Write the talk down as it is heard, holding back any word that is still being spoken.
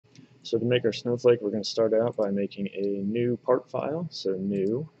So to make our snowflake, we're going to start out by making a new part file. So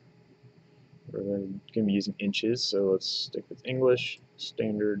new, we're going to be using inches, so let's stick with English,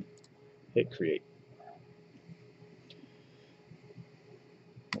 standard, hit create. I'm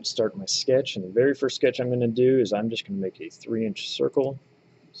going to start my sketch, and the very first sketch I'm going to do is I'm just going to make a 3-inch circle.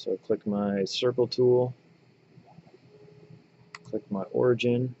 So click my circle tool, click my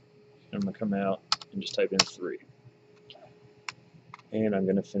origin, and I'm going to come out and just type in 3. And I'm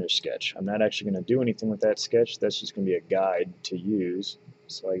going to finish sketch. I'm not actually going to do anything with that sketch. That's just going to be a guide to use,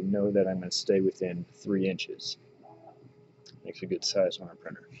 so I know that I'm going to stay within 3 inches. Makes a good size on a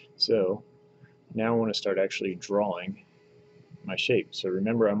printer. So now I want to start actually drawing my shape. So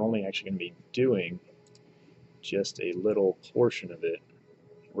remember, I'm only actually going to be doing just a little portion of it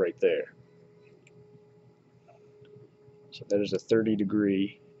right there. So that is a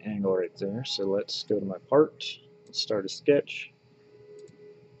 30-degree angle right there. So let's go to my part, let's start a sketch,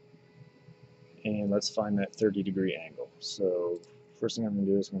 and let's find that 30-degree angle. So first thing I'm going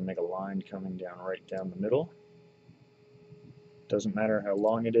to do is I'm going to make a line coming down right down the middle. Doesn't matter how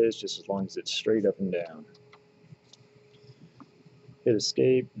long it is, just as long as it's straight up and down. Hit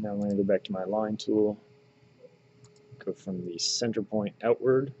escape. Now I'm going to go back to my line tool, go from the center point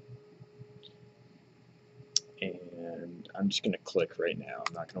outward, and I'm just going to click right now.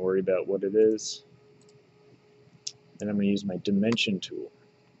 I'm not going to worry about what it is. Then I'm going to use my dimension tool.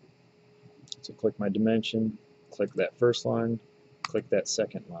 So click my dimension, click that first line, click that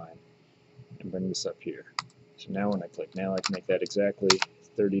second line, and bring this up here. So now when I click, now I can make that exactly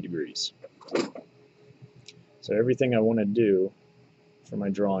 30 degrees. So everything I want to do for my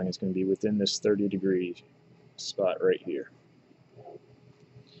drawing is going to be within this 30-degree spot right here.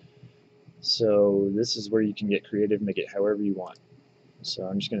 So this is where you can get creative, make it however you want. So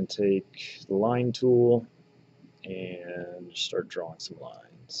I'm just going to take the line tool and start drawing some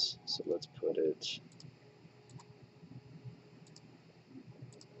lines. So let's put it,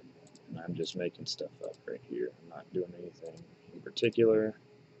 and I'm just making stuff up right here. I'm not doing anything in particular.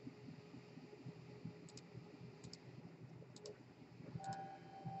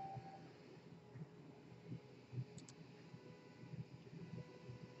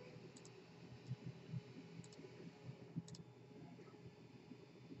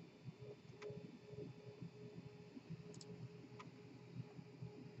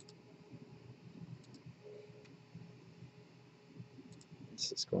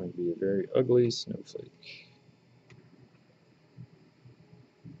 This is going to be a very ugly snowflake.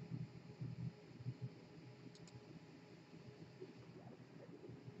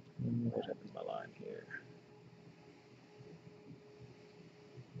 What happened to my line here?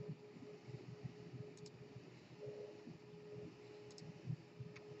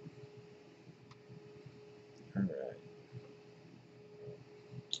 Alright.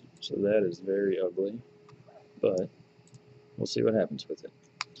 So that is very ugly, but we'll see what happens with it.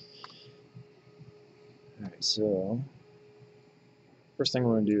 Alright, so first thing I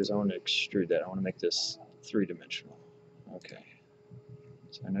want to do is I want to extrude that. I want to make this 3-dimensional. Okay.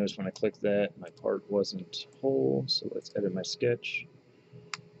 So I noticed when I clicked that, my part wasn't whole, so let's edit my sketch.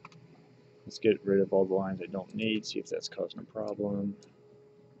 Let's get rid of all the lines I don't need, see if that's causing a problem.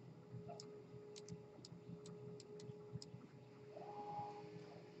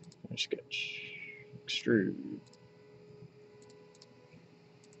 Sketch. Extrude.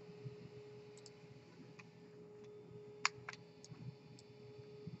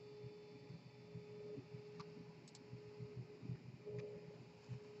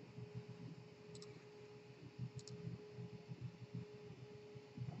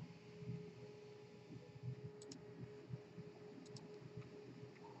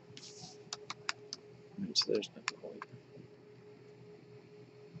 Right, so there's no point.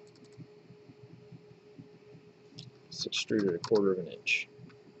 Let's extrude it 1/4 of an inch.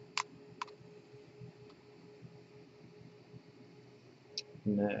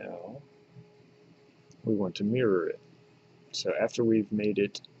 Now we want to mirror it. So after we've made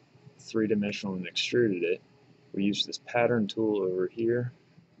it 3-dimensional and extruded it, we use this pattern tool over here.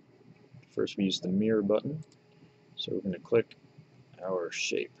 First we use the mirror button. So we're going to click our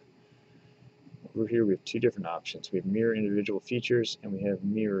shape. Over here we have 2 different options. We have mirror individual features and we have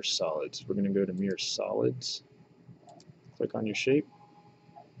mirror solids. We're going to go to mirror solids, click on your shape,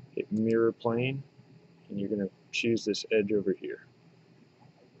 hit mirror plane, and you're going to choose this edge over here.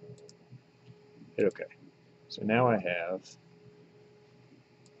 Hit OK. So now I have,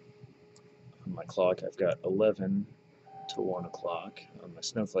 on my clock I've got 11 to 1 o'clock. On my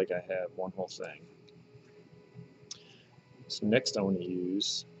snowflake I have one whole thing. So next I want to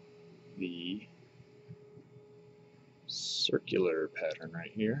use the circular pattern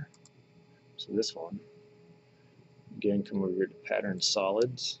right here. So this one, again, come over here to Pattern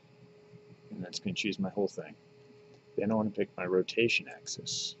Solids, and that's going to choose my whole thing. Then I want to pick my rotation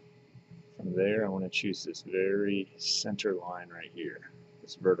axis. From there, I want to choose this very center line right here,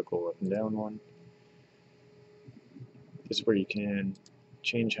 this vertical up and down one. This is where you can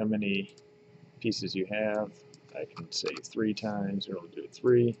change how many pieces you have. I can say 3 times, or I'll do it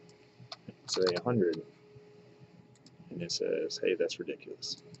 3. I can say 100, and it says, hey, that's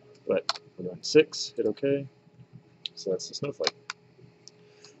ridiculous. But we're doing 6, hit OK. So that's the snowflake.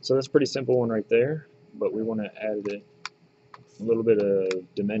 So that's a pretty simple one right there, but we want to add a little bit of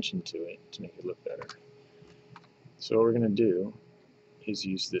dimension to it to make it look better. So what we're going to do is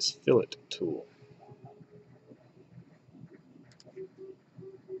use this fillet tool.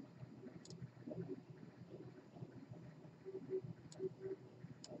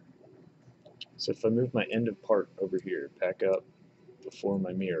 So if I move my end of part over here, back up before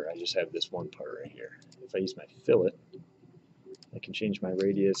my mirror, I just have this one part right here. If I use my fillet, I can change my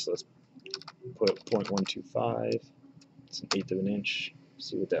radius. Let's put 0.125. It's an 1/8 of an inch.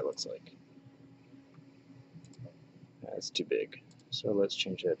 See what that looks like. That's too big. So let's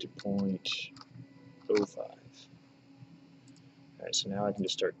change that to 0.05. Alright, so now I can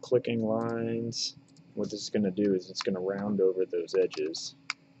just start clicking lines. What this is going to do is it's going to round over those edges.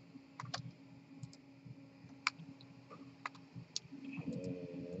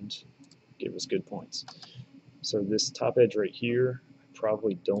 And give us good points. So this top edge right here, I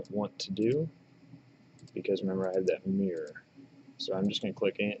probably don't want to do, because remember I have that mirror. So I'm just going to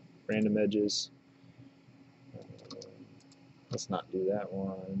click random edges. Let's not do that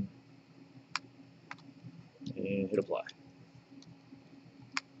one. And hit apply.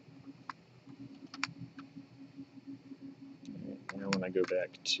 Now when I go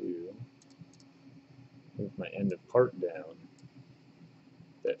back to move my end of part down,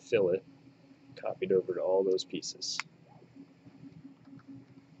 that fillet copied over to all those pieces.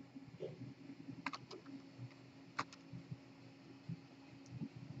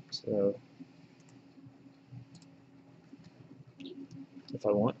 So if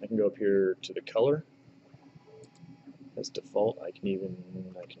I want, I can go up here to the color. As default, I can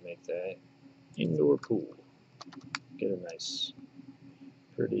make that indoor pool. Get a nice,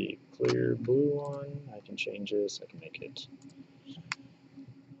 pretty clear blue one. I can change this. I can make it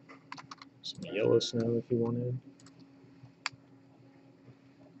some yellow snow if you wanted.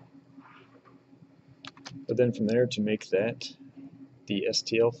 But then from there, to make that the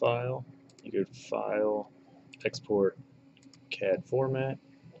STL file, you go to File, Export, CAD Format,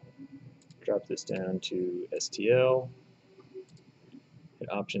 drop this down to STL,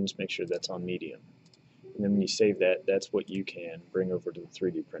 hit Options, make sure that's on medium. And then when you save that, that's what you can bring over to the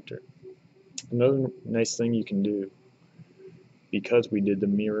 3D printer. Another nice thing you can do, because we did the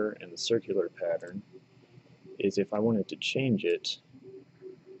mirror and the circular pattern, is if I wanted to change it,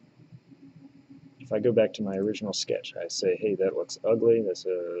 if I go back to my original sketch, I say, hey, that looks ugly, I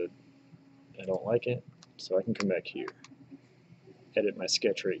don't like it, so I can come back here, edit my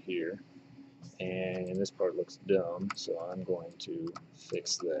sketch right here, and this part looks dumb, so I'm going to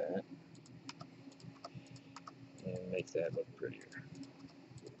fix that and make that look prettier.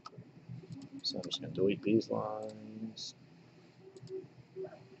 So I'm just going to delete these lines.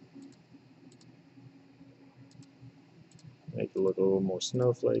 Make it look a little more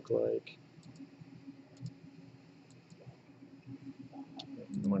snowflake-like.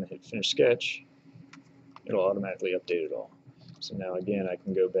 When I hit Finish Sketch, it'll automatically update it all. So now again, I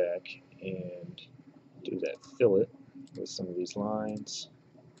can go back and do that fillet with some of these lines.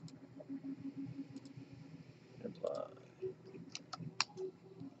 Apply.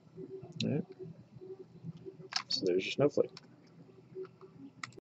 Alright. So there's your snowflake.